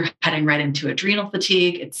empty. You're heading right into adrenal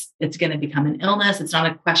fatigue. It's going to become an illness. It's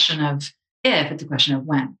not a question of if, it's a question of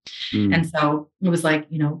when. And so it was like,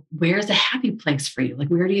 where's a happy place for you? Like,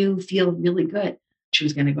 where do you feel really good? She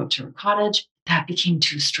was going to go to her cottage. That became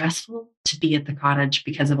too stressful to be at the cottage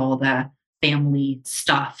because of all the family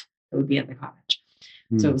stuff that would be at the cottage.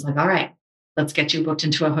 So it was like, all right, let's get you booked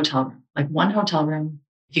into a hotel room, like one hotel room.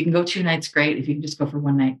 If you can go 2 nights, great. If you can just go for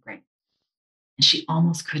 1 night, great. And she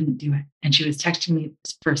almost couldn't do it. And she was texting me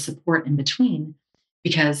for support in between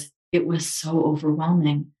because it was so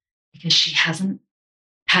overwhelming because she hasn't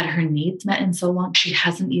had her needs met in so long. She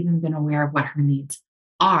hasn't even been aware of what her needs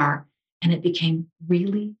are. And it became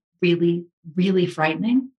really, really, really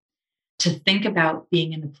frightening to think about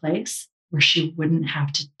being in a place where she wouldn't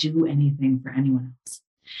have to do anything for anyone else.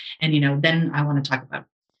 And, then I want to talk about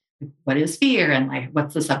what is fear and like,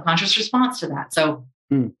 what's the subconscious response to that? So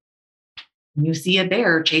when you see a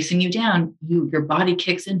bear chasing you down, your body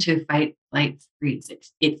kicks into fight, flight, freeze.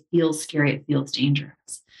 It feels scary. It feels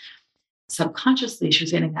dangerous. subconsciously she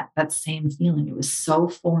was getting that same feeling. It was so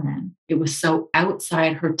foreign. It was so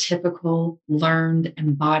outside her typical learned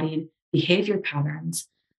embodied behavior patterns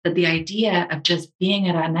that the idea of just being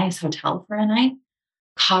at a nice hotel for a night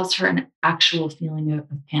caused her an actual feeling of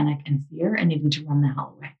panic and fear and needing to run the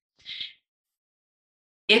hell away.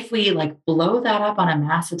 If we like blow that up on a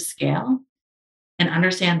massive scale and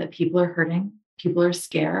understand that people are hurting, people are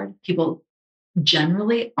scared, people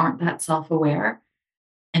generally aren't that self-aware,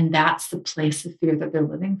 and that's the place of fear that they're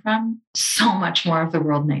living from, so much more of the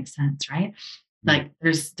world makes sense, right? Like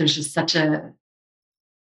there's just such a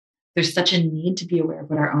need to be aware of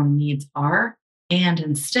what our own needs are. And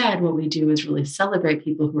instead, what we do is really celebrate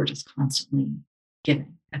people who are just constantly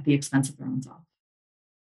giving at the expense of their own self.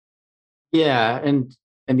 Yeah, and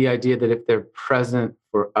the idea that if they're present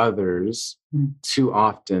for others too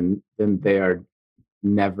often, then they are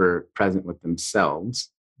never present with themselves.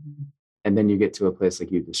 And then you get to a place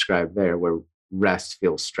like you described there where rest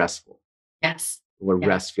feels stressful. Yes. Where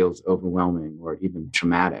rest feels overwhelming or even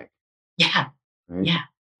traumatic. Yeah. Right? Yeah.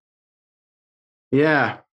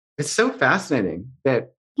 Yeah. It's so fascinating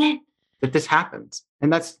that this happens.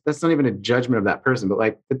 And that's not even a judgment of that person, but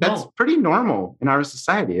like that's pretty normal in our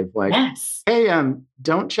society of like, hey,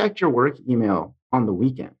 don't check your work email on the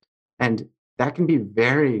weekend. And that can be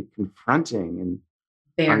very confronting and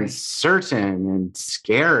uncertain and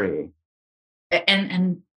scary.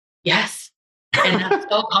 And yes. And that's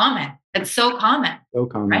so common. It's so common. So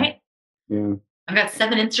common. Right? Yeah. I've got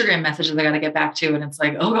 7 Instagram messages I got to get back to. And it's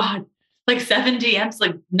like, oh God, like 7 DMs,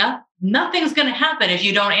 like nothing's going to happen if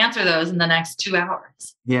you don't answer those in the next 2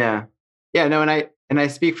 hours. Yeah. Yeah. No. And I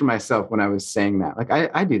speak for myself when I was saying that, like,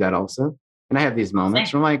 I do that also. And I have these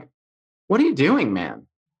moments where I'm like, what are you doing, man?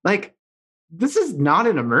 Like, this is not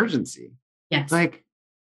an emergency. Yes. Like,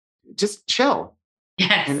 just chill.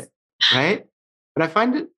 Yes. And, right. But I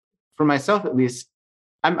find it for myself, at least,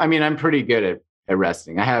 I'm pretty good at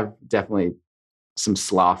resting. I have definitely some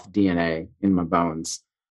sloth DNA in my bones.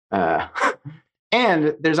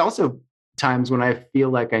 And there's also times when I feel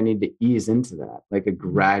like I need to ease into that, like a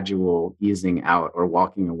gradual easing out or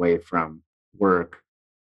walking away from work,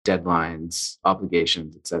 deadlines,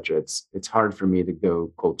 obligations, etc. It's hard for me to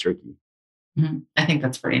go cold turkey. Mm-hmm. I think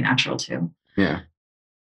that's pretty natural too. Yeah.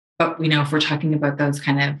 But if we're talking about those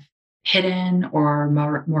kind of hidden or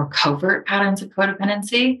more covert patterns of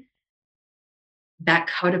codependency, that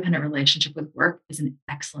codependent relationship with work is an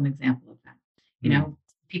excellent example of that.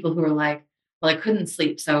 People who are like, well, I couldn't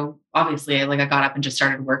sleep. So obviously I got up and just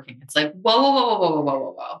started working. It's like,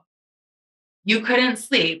 whoa. You couldn't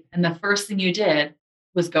sleep. And the first thing you did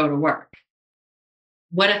was go to work.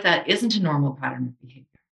 What if that isn't a normal pattern of behavior,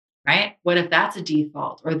 right? What if that's a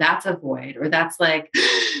default or that's a void or that's like,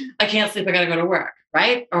 I can't sleep. I got to go to work.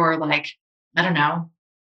 Right. Or like, I don't know.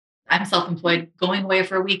 I'm self-employed. Going away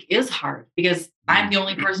for a week is hard because I'm the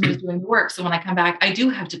only person who's doing the work. So when I come back, I do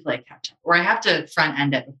have to play catch up or I have to front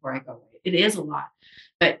end it before I go away. It is a lot,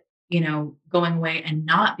 but going away and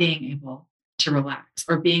not being able to relax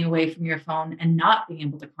or being away from your phone and not being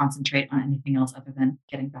able to concentrate on anything else other than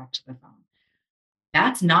getting back to the phone.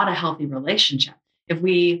 That's not a healthy relationship. If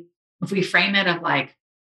we frame it of like,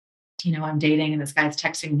 I'm dating and this guy's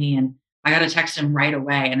texting me and I got to text him right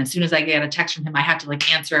away. And as soon as I get a text from him, I have to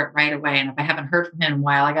like answer it right away. And if I haven't heard from him in a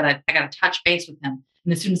while, I gotta touch base with him.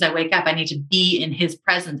 And as soon as I wake up, I need to be in his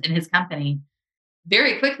presence, in his company.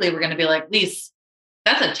 Very quickly, we're going to be like, Leisse,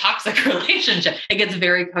 that's a toxic relationship. It gets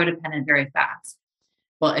very codependent very fast.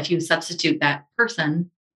 Well, if you substitute that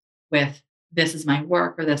person with this is my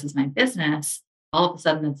work or this is my business, all of a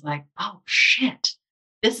sudden it's like, oh shit,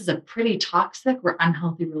 this is a pretty toxic or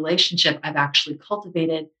unhealthy relationship I've actually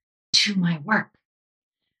cultivated to my work.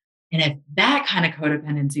 And if that kind of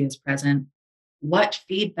codependency is present, what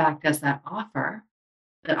feedback does that offer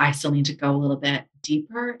that I still need to go a little bit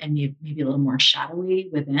deeper and maybe a little more shadowy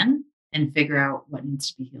within and figure out what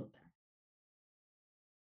needs to be healed there?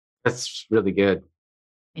 That's really good.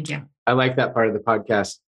 Thank you. I like that part of the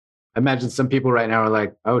podcast. I imagine some people right now are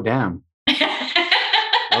like, oh, damn.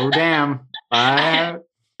 Oh, damn. I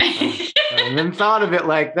haven't thought of it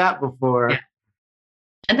like that before. Yeah.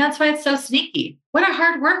 And that's why it's so sneaky. What a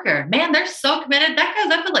hard worker. Man, they're so committed. That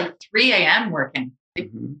guy's up at like 3 a.m. working.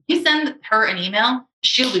 Mm-hmm. You send her an email,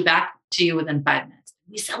 she'll be back to you within 5 minutes.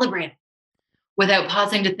 We celebrate it without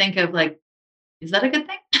pausing to think of like, is that a good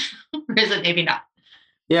thing? Or is it maybe not?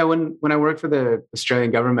 Yeah, when I worked for the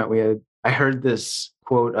Australian government, I heard this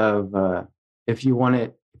quote of if you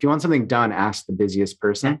want something done, ask the busiest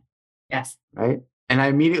person. Yes. Right. And I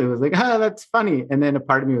immediately was like, oh, that's funny. And then a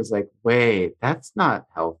part of me was like, wait, that's not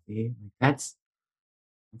healthy. That's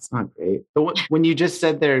not great. But when you just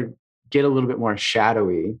said there, get a little bit more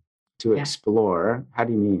shadowy to Yeah. explore. How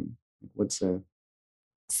do you mean?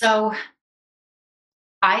 So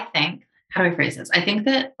I think, how do I phrase this? I think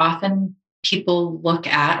that often people look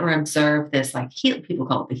at or observe this like people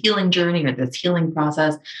call it the healing journey or this healing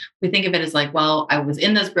process. We think of it as like, well, I was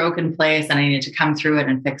in this broken place and I needed to come through it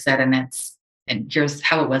and fix it. And here's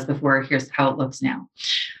how it was before, here's how it looks now.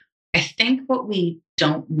 I think what we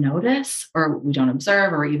don't notice or we don't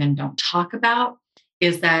observe or even don't talk about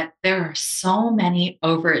is that there are so many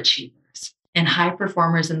overachievers and high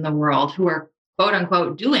performers in the world who are quote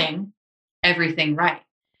unquote doing everything right.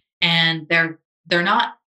 And they're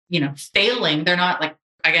not, failing. They're not like,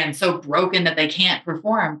 again, so broken that they can't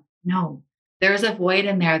perform. No, there's a void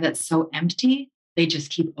in there that's so empty, they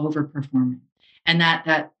just keep overperforming. And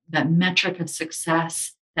that metric of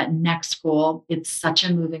success, that next goal, it's such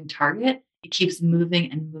a moving target. It keeps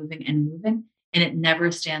moving and moving and moving, and it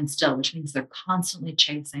never stands still, which means they're constantly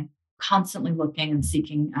chasing, constantly looking and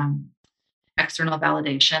seeking external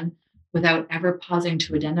validation without ever pausing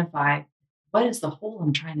to identify what is the hole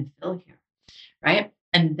I'm trying to fill here, right?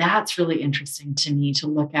 And that's really interesting to me to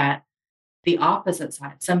look at the opposite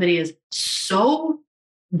side. Somebody is so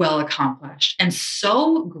well accomplished and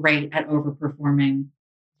so great at overperforming.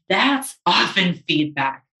 That's often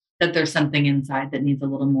feedback that there's something inside that needs a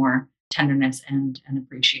little more tenderness and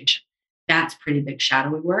appreciation. That's pretty big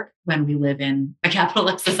shadowy work when we live in a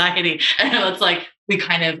capitalist society. I know it's like we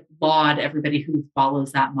kind of laud everybody who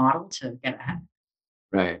follows that model to get ahead.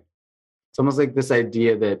 Right. It's almost like this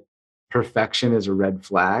idea that perfection is a red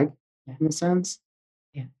flag in a sense.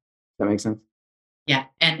 Yeah. That makes sense. Yeah.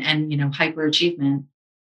 And hyperachievement,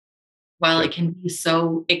 while it can be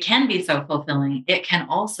so fulfilling, it can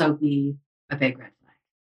also be a big red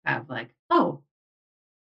flag of like, oh,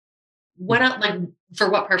 what else, like for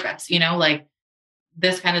what purpose? Like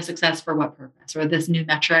this kind of success for what purpose? Or this new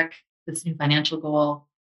metric, this new financial goal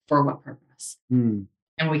for what purpose? And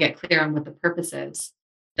when we get clear on what the purpose is,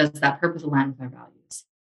 does that purpose align with our values?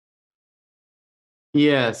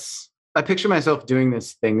 Yes. I picture myself doing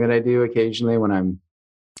this thing that I do occasionally when I'm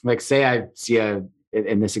like, say I see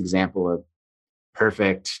in this example, a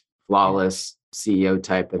perfect, flawless CEO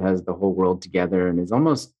type that has the whole world together and is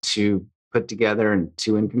almost too put together and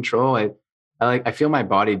too in control. I feel my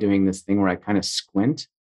body doing this thing where I kind of squint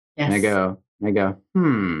and I go,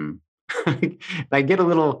 I get a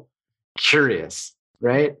little curious,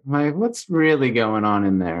 right? I'm like, what's really going on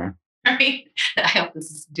in there? I hope this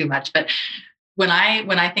isn't too much, but when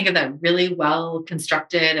I think of that really well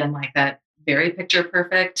constructed and like that very picture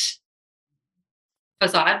perfect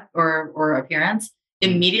facade or appearance,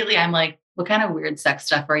 immediately I'm like, what kind of weird sex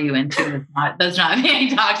stuff are you into? That's not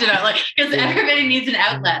being talked about. Like, because everybody needs an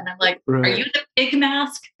outlet. And I'm like, are you the pig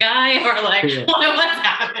mask guy? Or like, what's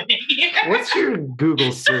happening here? What's your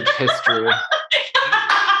Google search history?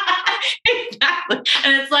 Exactly.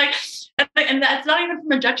 And it's like, and that's not even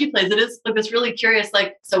from a judgy place. It is like this really curious,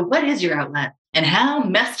 like, so what is your outlet? And how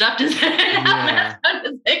messed up does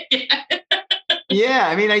it get? Yeah,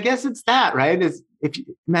 I mean, I guess it's that, right?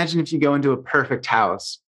 Imagine if you go into a perfect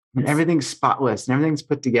house and everything's spotless and everything's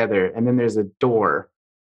put together, and then there's a door,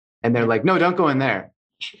 and they're like, "No, don't go in there."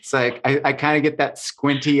 It's like I kind of get that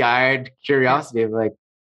squinty-eyed curiosity of like,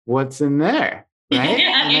 "What's in there?"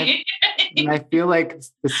 Right? And I feel like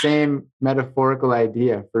it's the same metaphorical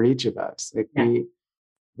idea for each of us. Like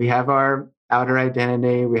we have our outer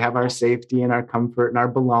identity, we have our safety and our comfort and our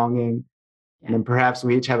belonging, and then perhaps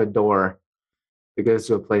we each have a door that goes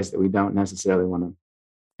to a place that we don't necessarily want to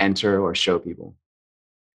enter or show people.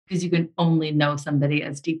 Because you can only know somebody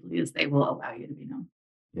as deeply as they will allow you to be known.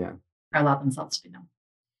 Yeah. Or allow themselves to be known.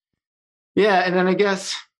 Yeah. And then I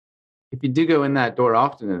guess if you do go in that door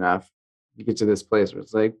often enough, you get to this place where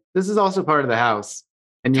it's like, this is also part of the house.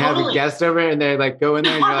 And you have a guest over and they like go in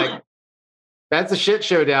there and you're like, that's a shit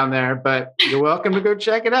show down there, but you're welcome to go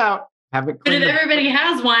check it out. Have it clean. But if everybody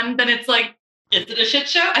has one, then it's like, is it a shit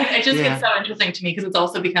show? It just gets so interesting to me because it's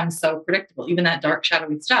also become so predictable. Even that dark,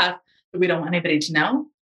 shadowy stuff that we don't want anybody to know.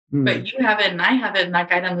 But you have it and I have it and that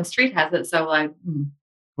guy down the street has it. So like,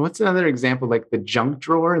 What's another example? Like the junk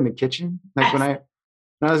drawer in the kitchen? Like when I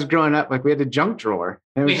was growing up, like we had a junk drawer.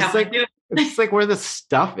 And it was just like, it's just like where the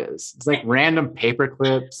stuff is. It's like random paper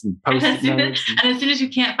clips and post-it notes. And as soon as you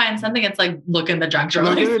can't find something, it's like, look in the junk drawer.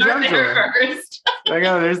 Look in the junk drawer first. Like,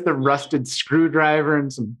 oh, there's the rusted screwdriver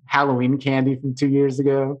and some Halloween candy from 2 years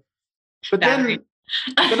ago. But then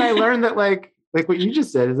I learned that like what you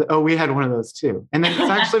just said is that, oh, we had one of those too. And then it's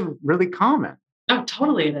actually really common. Oh,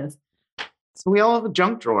 totally it is. So we all have a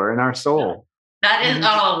junk drawer in our soul. That is,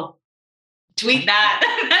 tweet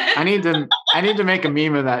that. I need to make a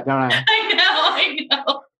meme of that, don't I? I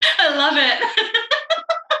know. I love it.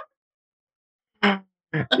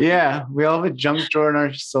 Yeah, we all have a junk drawer in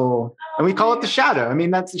our soul. And we call it the shadow. I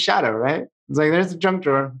mean, that's the shadow, right? It's like there's a junk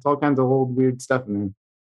drawer. It's all kinds of old, weird stuff in there.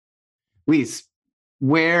 Leisse,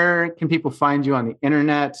 where can people find you on the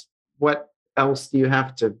internet? What else do you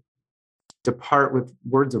have to depart with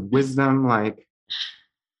words of wisdom? Like,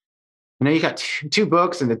 I know you got two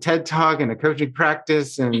books and a TED Talk and a coaching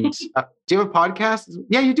practice. And do you have a podcast?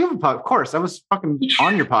 Yeah, you do have a podcast. Of course, I was fucking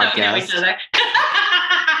on your podcast. Each other.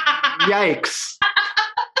 Yikes.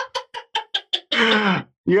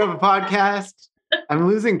 You have a podcast. I'm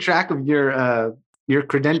losing track of your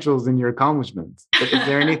credentials and your accomplishments. Is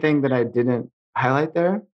there anything that I didn't highlight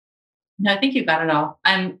there? No, I think you got it all.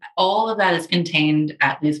 All of that is contained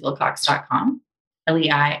at leissewilcox.com.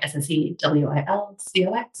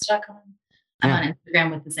 Leissewilcox.com. I'm on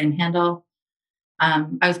Instagram with the same handle. I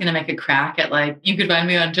was going to make a crack at you could find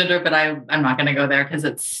me on Tinder, but I'm not going to go there because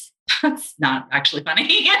it's not actually funny.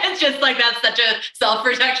 It's just that's such a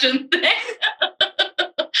self-protection thing.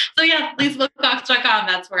 So yeah, leissewilcox.com.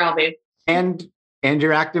 That's where I'll be. And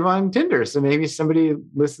you're active on Tinder. So maybe somebody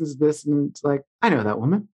listens to this and it's like, I know that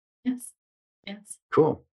woman. Yes.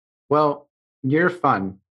 Cool. Well, you're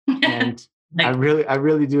fun. And I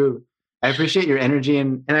really do. I appreciate your energy.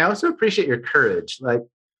 And I also appreciate your courage. Like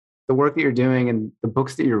the work that you're doing and the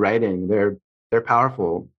books that you're writing, they're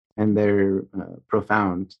powerful and they're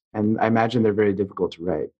profound. And I imagine they're very difficult to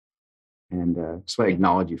write. And just want to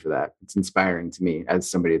acknowledge you for that. It's inspiring to me as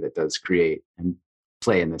somebody that does create and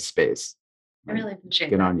play in this space. I really appreciate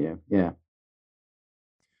it. Good on you. Yeah.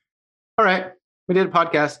 All right. We did a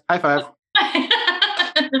podcast. High five.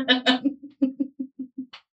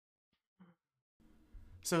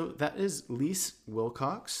 So that is Leisse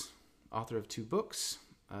Wilcox, author of 2 books.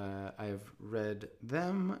 I have read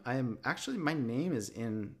them. My name is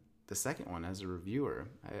in the second one as a reviewer.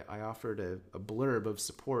 I offered a blurb of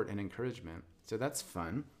support and encouragement. So that's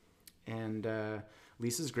fun. And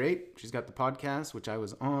Lisa's great. She's got the podcast, which I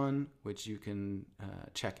was on, which you can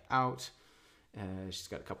check out. She's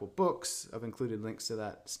got a couple books. I've included links to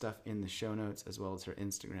that stuff in the show notes, as well as her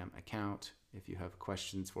Instagram account. If you have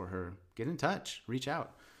questions for her, get in touch, reach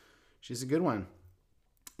out. She's a good one.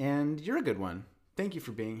 And you're a good one. Thank you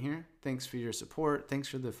for being here. Thanks for your support. Thanks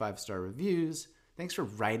for the 5-star reviews. Thanks for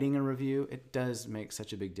writing a review. It does make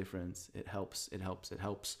such a big difference. It helps. And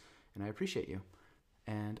I appreciate you.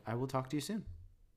 And I will talk to you soon.